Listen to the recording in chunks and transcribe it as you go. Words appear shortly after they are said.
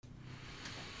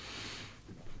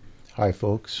Hi,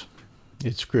 folks.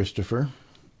 It's Christopher.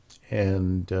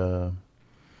 And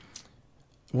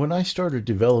when I started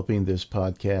developing this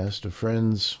podcast,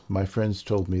 my friends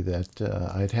told me that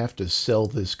I'd have to sell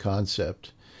this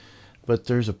concept. But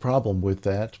there's a problem with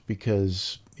that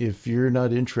because if you're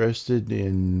not interested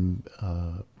in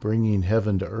bringing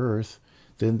heaven to earth,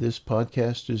 then this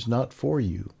podcast is not for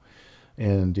you.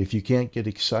 And if you can't get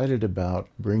excited about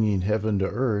bringing heaven to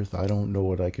earth, I don't know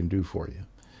what I can do for you.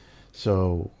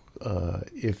 So,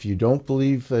 if you don't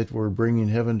believe that we're bringing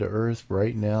heaven to earth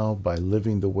right now by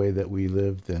living the way that we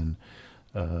live, then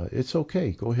it's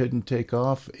okay. Go ahead and take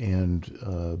off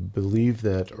and believe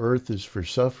that earth is for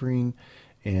suffering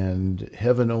and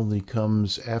heaven only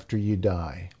comes after you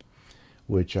die,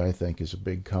 which I think is a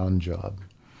big con job.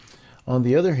 On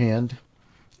the other hand,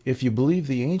 if you believe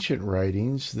the ancient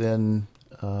writings, then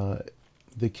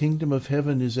the kingdom of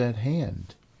heaven is at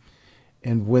hand.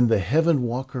 And when the heaven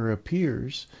walker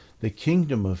appears, the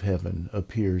kingdom of heaven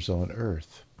appears on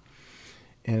earth.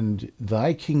 And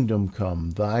thy kingdom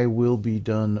come, thy will be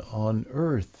done on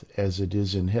earth as it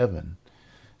is in heaven.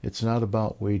 It's not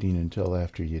about waiting until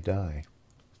after you die.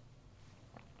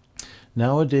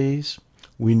 Nowadays,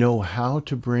 we know how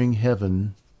to bring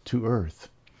heaven to earth.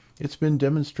 It's been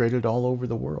demonstrated all over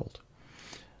the world.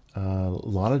 A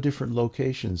lot of different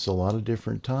locations, a lot of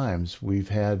different times. We've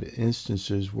had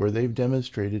instances where they've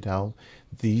demonstrated how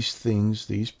these things,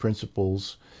 these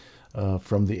principles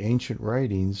from the ancient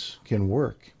writings can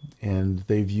work. And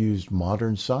they've used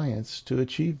modern science to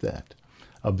achieve that,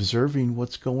 observing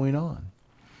what's going on.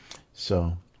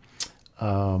 So,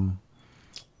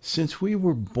 since we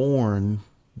were born,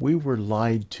 we were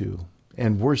lied to.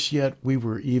 And worse yet, we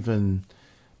even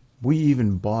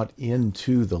bought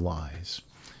into the lies.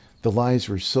 The lies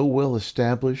were so well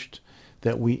established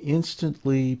that we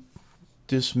instantly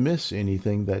dismiss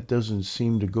anything that doesn't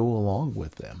seem to go along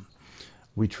with them.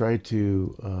 We try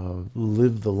to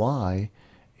live the lie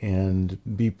and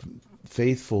be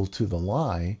faithful to the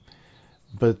lie,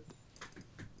 but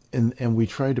and we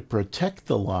try to protect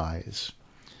the lies.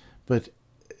 But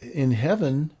in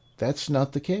heaven, that's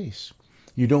not the case.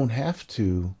 You don't have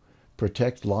to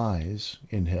protect lies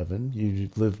in heaven.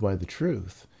 You live by the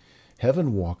truth.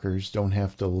 Heaven walkers don't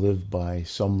have to live by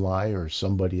some lie or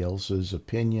somebody else's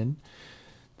opinion.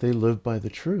 They live by the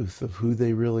truth of who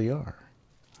they really are.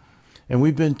 And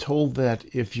we've been told that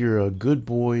if you're a good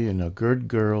boy and a good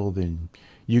girl, then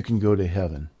you can go to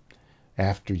heaven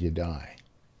after you die.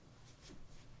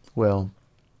 Well,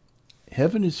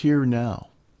 heaven is here now.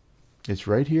 It's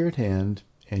right here at hand,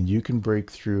 and you can break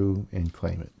through and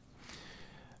claim it.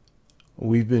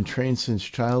 We've been trained since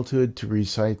childhood to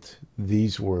recite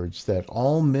these words that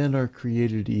all men are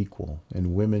created equal,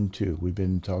 and women too. We've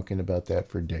been talking about that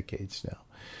for decades now.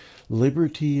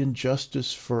 Liberty and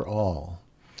justice for all.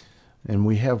 And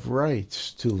we have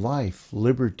rights to life,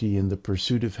 liberty, and the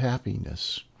pursuit of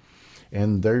happiness.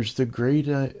 And there's the great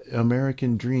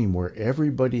American dream where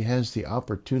everybody has the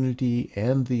opportunity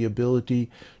and the ability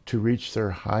to reach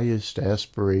their highest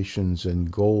aspirations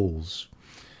and goals.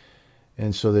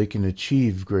 And so they can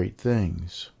achieve great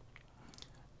things.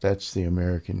 That's the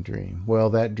American dream.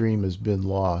 Well, that dream has been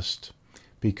lost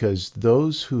because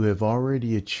those who have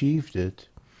already achieved it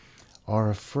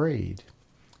are afraid,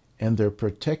 and they're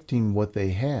protecting what they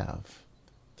have.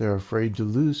 They're afraid to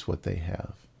lose what they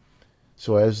have.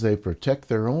 So as they protect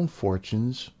their own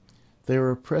fortunes,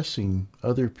 they're oppressing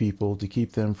other people to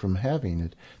keep them from having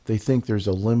it. They think there's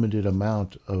a limited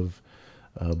amount of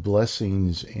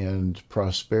blessings and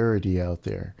prosperity out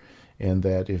there, and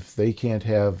that if they can't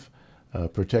have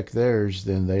protect theirs,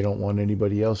 then they don't want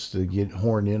anybody else to get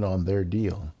horn in on their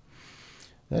deal.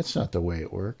 That's not the way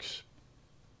it works.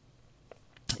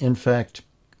 In fact,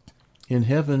 in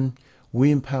heaven,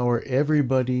 we empower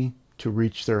everybody to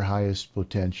reach their highest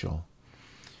potential.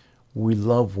 We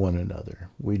love one another.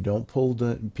 We don't pull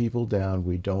people down.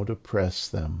 We don't oppress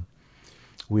them.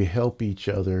 We help each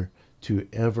other to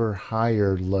ever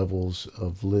higher levels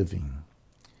of living.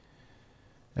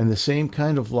 And the same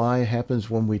kind of lie happens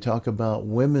when we talk about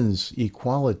women's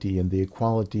equality and the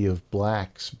equality of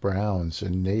blacks, browns,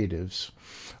 and natives,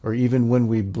 or even when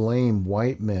we blame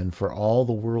white men for all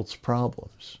the world's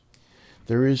problems.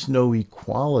 There is no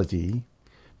equality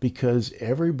because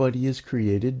everybody is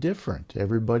created different.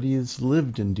 Everybody has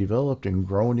lived and developed and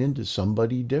grown into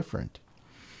somebody different.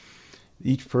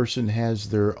 Each person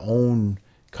has their own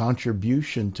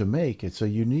contribution to make. It's a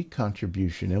unique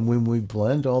contribution. And when we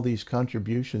blend all these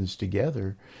contributions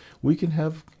together, we can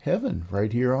have heaven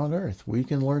right here on earth. We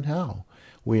can learn how.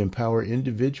 We empower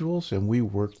individuals and we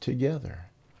work together.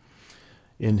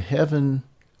 In heaven,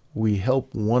 we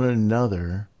help one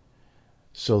another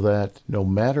so that no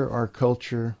matter our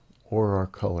culture or our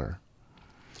color,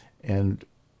 and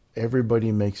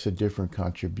everybody makes a different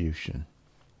contribution.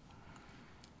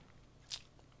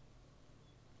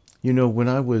 You know, when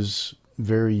I was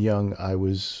very young, I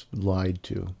was lied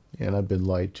to, and I've been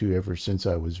lied to ever since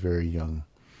I was very young.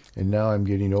 And now I'm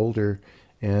getting older,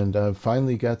 and I've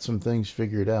finally got some things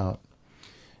figured out.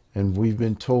 And we've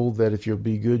been told that if you'll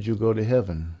be good, you'll go to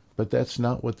heaven. But that's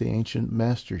not what the ancient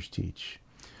masters teach.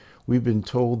 We've been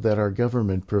told that our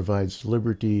government provides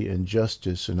liberty and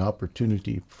justice and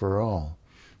opportunity for all.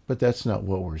 But that's not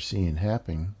what we're seeing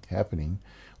happening.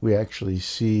 We actually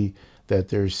see that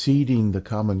they're seeding the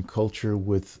common culture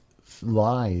with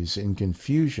lies and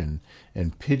confusion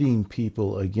and pitting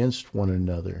people against one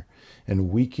another and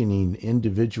weakening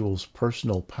individuals'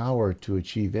 personal power to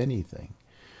achieve anything.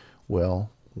 Well,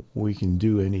 we can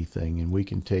do anything and we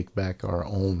can take back our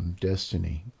own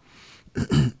destiny.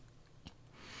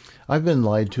 I've been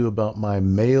lied to about my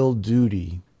male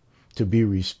duty to be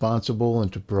responsible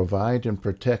and to provide and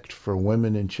protect for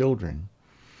women and children.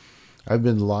 I've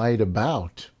been lied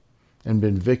about and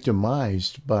been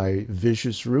victimized by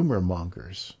vicious rumor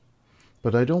mongers.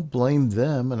 But I don't blame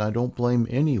them and I don't blame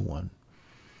anyone.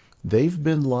 They've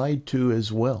been lied to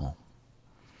as well.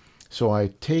 So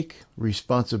I take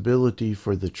responsibility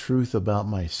for the truth about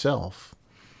myself.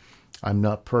 I'm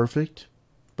not perfect,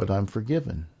 but I'm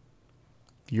forgiven.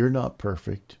 You're not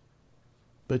perfect,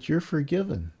 but you're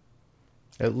forgiven.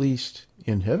 At least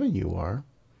in heaven you are.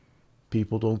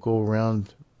 People don't go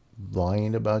around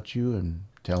lying about you and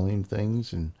telling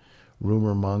things and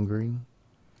rumor mongering.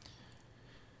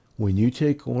 When you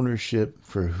take ownership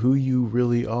for who you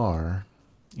really are,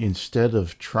 instead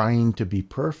of trying to be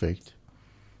perfect,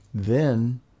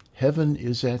 then heaven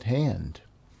is at hand,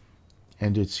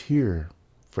 and it's here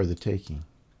for the taking.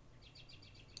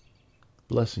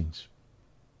 Blessings.